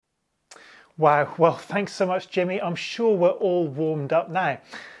Wow, well, thanks so much, Jimmy. I'm sure we're all warmed up now.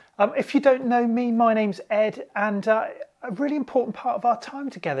 If you don't know me, my name's Ed, and a really important part of our time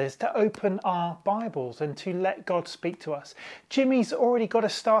together is to open our Bibles and to let God speak to us. Jimmy's already got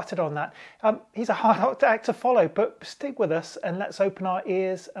us started on that. He's a hard act to follow, but stick with us and let's open our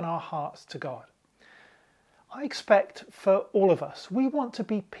ears and our hearts to God. I expect for all of us, we want to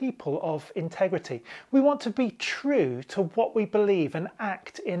be people of integrity. We want to be true to what we believe and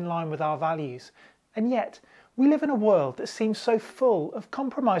act in line with our values. And yet, we live in a world that seems so full of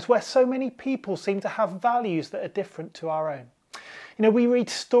compromise, where so many people seem to have values that are different to our own. We read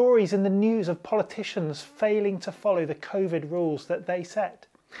stories in the news of politicians failing to follow the COVID rules that they set.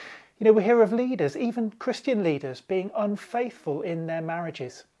 We hear of leaders, even Christian leaders, being unfaithful in their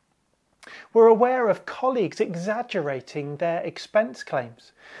marriages. We're aware of colleagues exaggerating their expense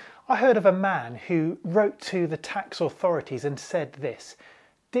claims. I heard of a man who wrote to the tax authorities and said this: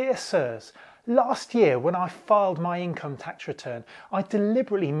 "Dear sirs, last year when I filed my income tax return, I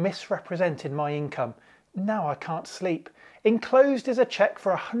deliberately misrepresented my income. Now I can't sleep. Enclosed is a cheque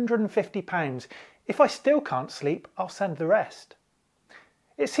for £150. If I still can't sleep, I'll send the rest."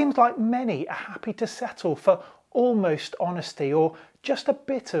 It seems like many are happy to settle for almost honesty or just a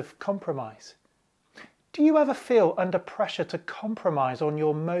bit of compromise. Do you ever feel under pressure to compromise on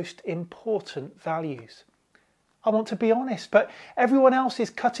your most important values? I want to be honest, but everyone else is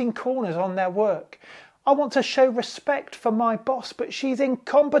cutting corners on their work. I want to show respect for my boss, but she's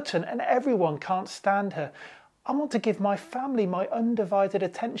incompetent and everyone can't stand her. I want to give my family my undivided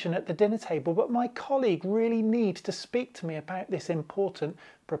attention at the dinner table, but my colleague really needs to speak to me about this important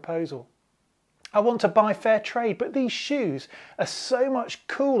proposal. I want to buy fair trade, but these shoes are so much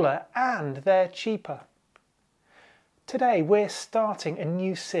cooler and they're cheaper. Today we're starting a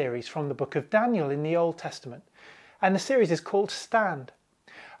new series from the book of Daniel in the Old Testament, and the series is called Stand.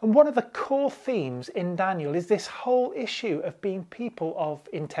 And one of the core themes in Daniel is this whole issue of being people of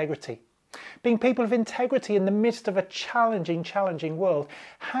integrity. Being people of integrity in the midst of a challenging world.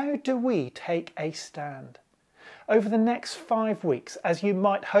 How do we take a stand? Over the next 5 weeks, as you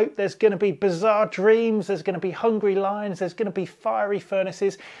might hope, there's going to be bizarre dreams, there's going to be hungry lions, there's going to be fiery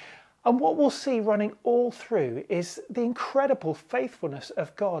furnaces. And what we'll see running all through is the incredible faithfulness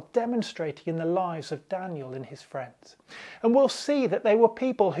of God demonstrating in the lives of Daniel and his friends. And we'll see that they were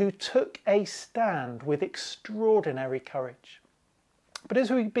people who took a stand with extraordinary courage. But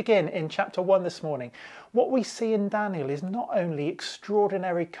as we begin in chapter 1 this morning, what we see in Daniel is not only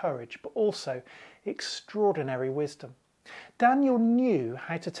extraordinary courage, but also extraordinary wisdom. Daniel knew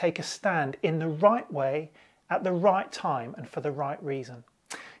how to take a stand in the right way, at the right time, and for the right reason.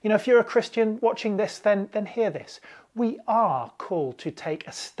 If you're a Christian watching this, then hear this. We are called to take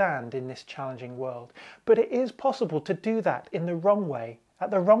a stand in this challenging world, but it is possible to do that in the wrong way,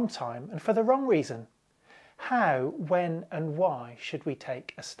 at the wrong time, and for the wrong reason. How, when, and why should we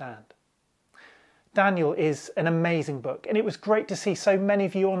take a stand? Daniel is an amazing book, and it was great to see so many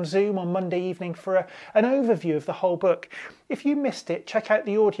of you on Zoom on Monday evening for an overview of the whole book. If you missed it, check out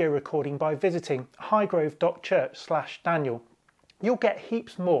the audio recording by visiting highgrove.church/Daniel. You'll get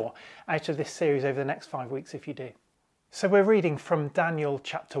heaps more out of this series over the next 5 weeks if you do. So we're reading from Daniel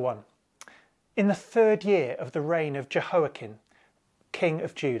chapter 1. In the 3rd year of the reign of Jehoiakim, king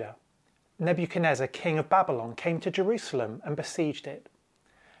of Judah, Nebuchadnezzar, king of Babylon, came to Jerusalem and besieged it.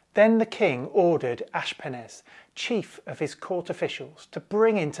 Then the king ordered Ashpenaz, chief of his court officials, to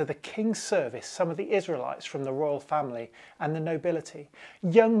bring into the king's service some of the Israelites from the royal family and the nobility,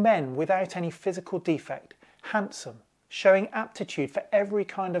 young men without any physical defect, handsome, showing aptitude for every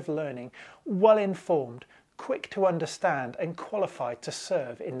kind of learning, well informed, quick to understand and qualified to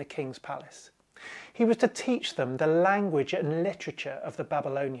serve in the king's palace. He was to teach them the language and literature of the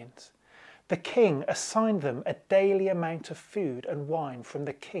Babylonians. The king assigned them a daily amount of food and wine from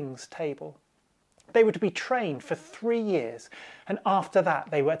the king's table. They were to be trained for 3 years, and after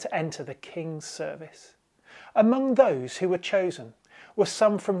that they were to enter the king's service. Among those who were chosen were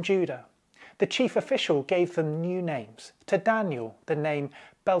some from Judah. The chief official gave them new names. To Daniel, the name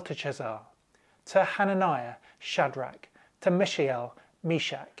Belteshazzar. To Hananiah, Shadrach. To Mishael,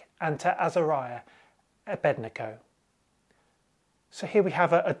 Meshach. And to Azariah, Abednego. So here we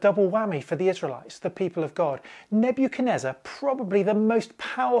have a double whammy for the Israelites, the people of God. Nebuchadnezzar, probably the most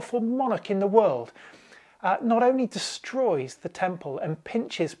powerful monarch in the world, not only destroys the temple and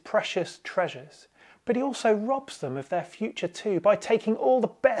pinches precious treasures, but he also robs them of their future too by taking all the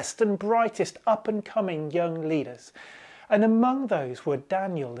best and brightest up-and-coming young leaders. And among those were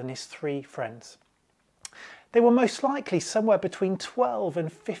Daniel and his 3 friends. They were most likely somewhere between 12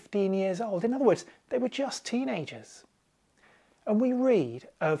 and 15 years old. In other words, they were just teenagers. and we read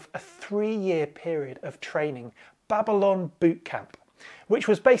of a 3-year period of training, Babylon Boot Camp, which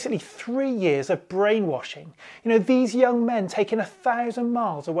was basically 3 years of brainwashing. These young men taken 1,000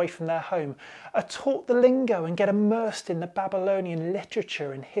 miles away from their home are taught the lingo and get immersed in the Babylonian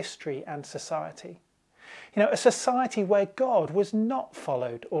literature and history and society. A society where God was not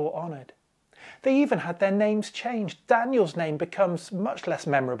followed or honoured. They even had their names changed. Daniel's name becomes much less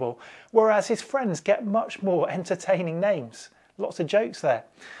memorable, whereas his friends get much more entertaining names. Lots of jokes there.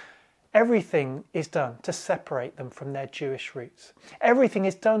 Everything is done to separate them from their Jewish roots. Everything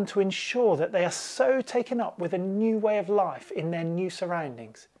is done to ensure that they are so taken up with a new way of life in their new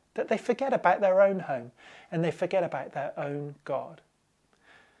surroundings that they forget about their own home and they forget about their own God.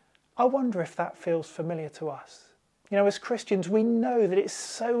 I wonder if that feels familiar to us. As Christians, we know that it's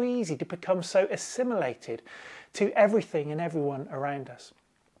so easy to become so assimilated to everything and everyone around us.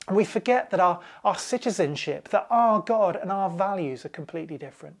 And we forget that our citizenship, that our God and our values are completely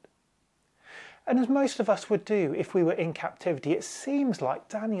different. And as most of us would do if we were in captivity, it seems like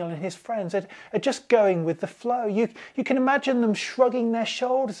Daniel and his friends are just going with the flow. You can imagine them shrugging their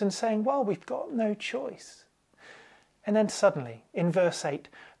shoulders and saying, well, we've got no choice. And then suddenly, in verse 8,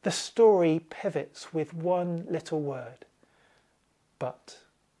 the story pivots with one little word, but.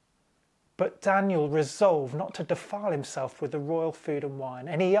 But Daniel resolved not to defile himself with the royal food and wine,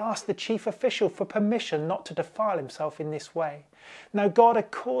 and he asked the chief official for permission not to defile himself in this way. Now God had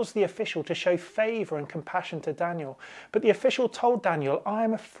caused the official to show favour and compassion to Daniel, but the official told Daniel, I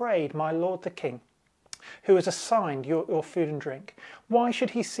am afraid, my lord the king, who has assigned your food and drink. Why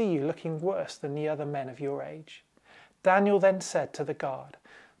should he see you looking worse than the other men of your age? Daniel then said to the guard,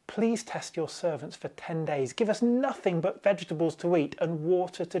 please test your servants for 10 days. Give us nothing but vegetables to eat and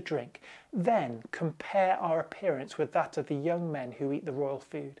water to drink. Then compare our appearance with that of the young men who eat the royal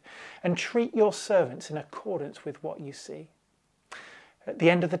food, and treat your servants in accordance with what you see. At the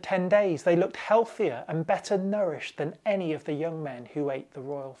end of the 10 days, they looked healthier and better nourished than any of the young men who ate the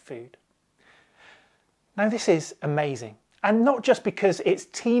royal food. Now this is amazing, and not just because it's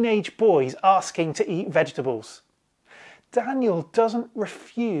teenage boys asking to eat vegetables. Daniel doesn't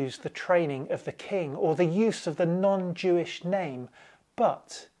refuse the training of the king or the use of the non-Jewish name,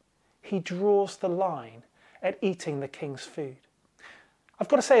 but he draws the line at eating the king's food. I've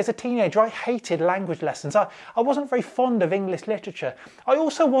got to say, as a teenager, I hated language lessons. I wasn't very fond of English literature. I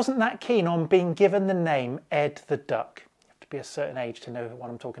also wasn't that keen on being given the name Ed the Duck. You have to be a certain age to know what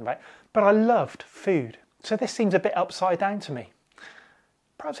I'm talking about. But I loved food, so this seems a bit upside down to me.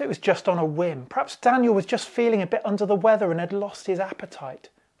 Perhaps it was just on a whim. Perhaps Daniel was just feeling a bit under the weather and had lost his appetite.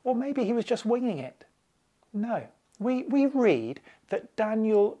 Or maybe he was just winging it. No, we read that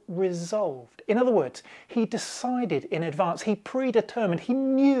Daniel resolved. In other words, he decided in advance, he predetermined, he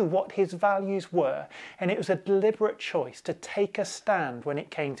knew what his values were, and it was a deliberate choice to take a stand when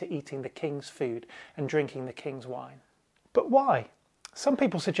it came to eating the king's food and drinking the king's wine. But why? Some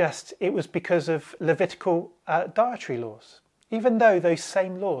people suggest it was because of Levitical dietary laws, even though those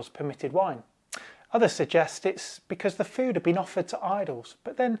same laws permitted wine. Others suggest it's because the food had been offered to idols,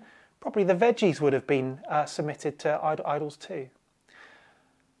 but then probably the veggies would have been submitted to idols too.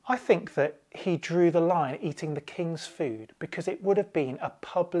 I think that he drew the line at eating the king's food because it would have been a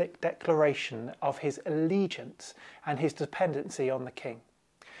public declaration of his allegiance and his dependency on the king,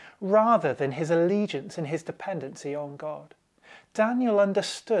 rather than his allegiance and his dependency on God. Daniel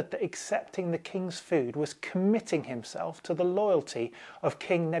understood that accepting the king's food was committing himself to the loyalty of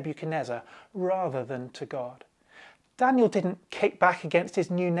King Nebuchadnezzar rather than to God. Daniel didn't kick back against his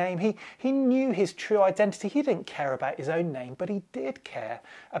new name. He knew his true identity. He didn't care about his own name, but he did care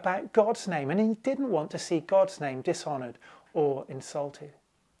about God's name, and he didn't want to see God's name dishonoured or insulted.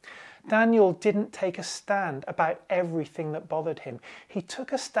 Daniel didn't take a stand about everything that bothered him. He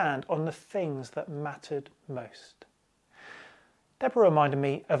took a stand on the things that mattered most. Deborah reminded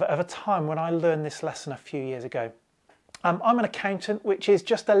me of a time when I learned this lesson a few years ago. I'm an accountant, which is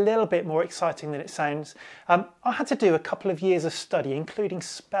just a little bit more exciting than it sounds. I had to do a couple of years of study, including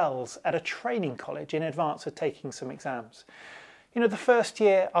spells at a training college in advance of taking some exams. The first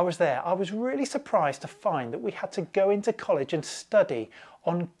year I was there, I was really surprised to find that we had to go into college and study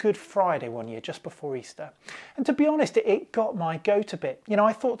on Good Friday one year, just before Easter. And to be honest, it got my goat a bit.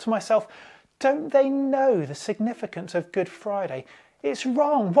 I thought to myself, don't they know the significance of Good Friday? It's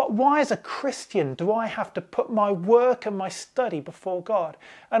wrong. Why as a Christian do I have to put my work and my study before God?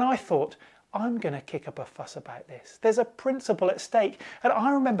 And I thought, I'm going to kick up a fuss about this. There's a principle at stake. And I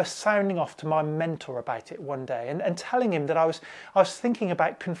remember sounding off to my mentor about it one day and telling him that I was thinking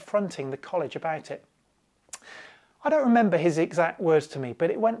about confronting the college about it. I don't remember his exact words to me, but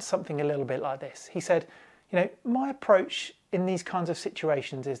it went something a little bit like this. He said, my approach in these kinds of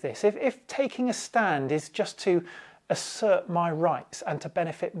situations is this. If taking a stand is just to assert my rights and to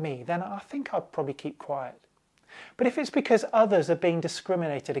benefit me, then I think I'd probably keep quiet. But if it's because others are being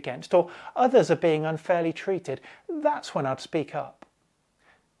discriminated against or others are being unfairly treated, that's when I'd speak up.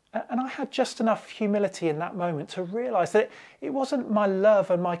 And I had just enough humility in that moment to realise that it wasn't my love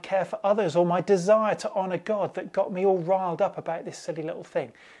and my care for others or my desire to honour God that got me all riled up about this silly little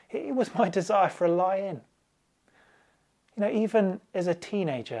thing. It was my desire for a lie-in. You know, even as a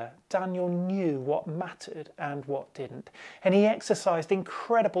teenager, Daniel knew what mattered and what didn't. And he exercised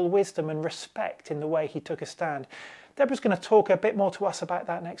incredible wisdom and respect in the way he took a stand. Deborah's going to talk a bit more to us about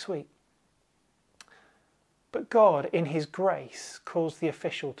that next week. But God, in his grace, caused the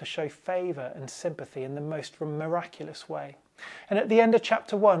official to show favour and sympathy in the most miraculous way. And at the end of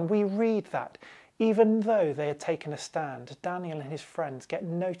chapter 1, we read that even though they had taken a stand, Daniel and his friends get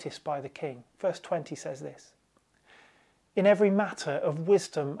noticed by the king. Verse 20 says this: "In every matter of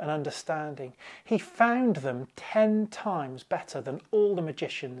wisdom and understanding, he found them 10 times better than all the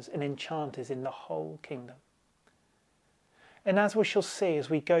magicians and enchanters in the whole kingdom." And as we shall see as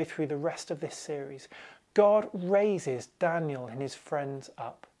we go through the rest of this series, God raises Daniel and his friends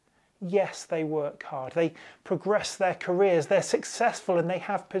up. Yes, they work hard, they progress their careers, they're successful and they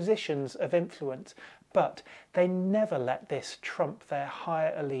have positions of influence, but they never let this trump their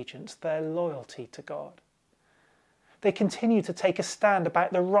higher allegiance, their loyalty to God. They continue to take a stand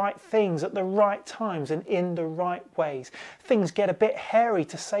about the right things at the right times and in the right ways. Things get a bit hairy,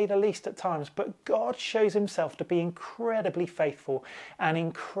 to say the least, at times, but God shows himself to be incredibly faithful and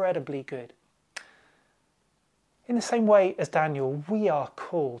incredibly good. In the same way as Daniel, we are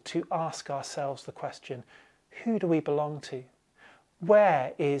called to ask ourselves the question, who do we belong to?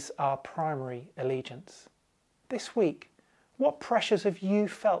 Where is our primary allegiance? This week, what pressures have you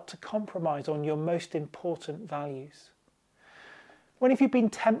felt to compromise on your most important values? When have you been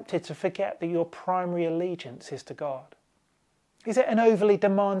tempted to forget that your primary allegiance is to God? Is it an overly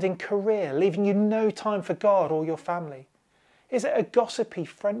demanding career, leaving you no time for God or your family? Is it a gossipy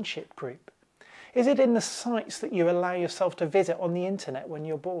friendship group? Is it in the sites that you allow yourself to visit on the internet when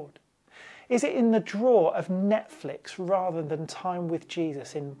you're bored? Is it in the drawer of Netflix rather than time with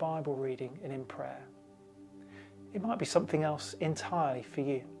Jesus in Bible reading and in prayer? It might be something else entirely for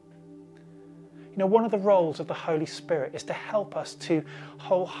you. You know, one of the roles of the Holy Spirit is to help us to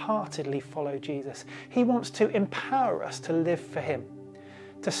wholeheartedly follow Jesus. He wants to empower us to live for him,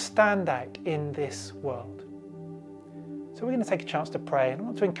 to stand out in this world. So we're going to take a chance to pray, and I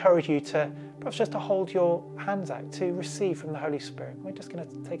want to encourage you to perhaps just to hold your hands out to receive from the Holy Spirit. We're just going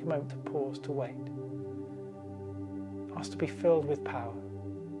to take a moment to pause, to wait. Ask to be filled with power.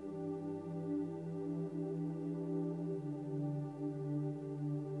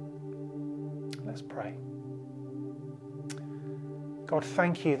 Let's pray. God,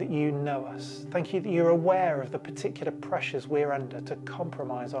 thank you that you know us. Thank you that you're aware of the particular pressures we're under to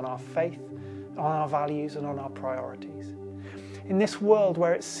compromise on our faith, on our values and on our priorities. In this world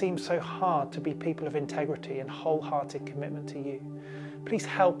where it seems so hard to be people of integrity and wholehearted commitment to you, please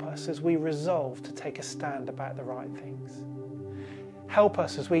help us as we resolve to take a stand about the right things. Help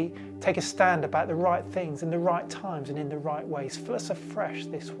us as we take a stand about the right things in the right times and in the right ways. Fill us afresh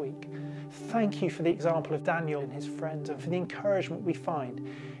this week. Thank you for the example of Daniel and his friends and for the encouragement we find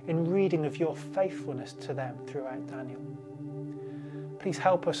in reading of your faithfulness to them throughout Daniel. Please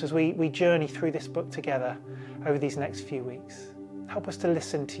help us as we journey through this book together over these next few weeks. Help us to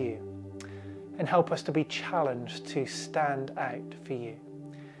listen to you and help us to be challenged to stand out for you.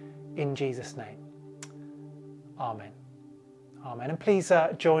 In Jesus' name, amen. Amen. And please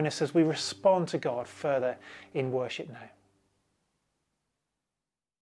join us as we respond to God further in worship now.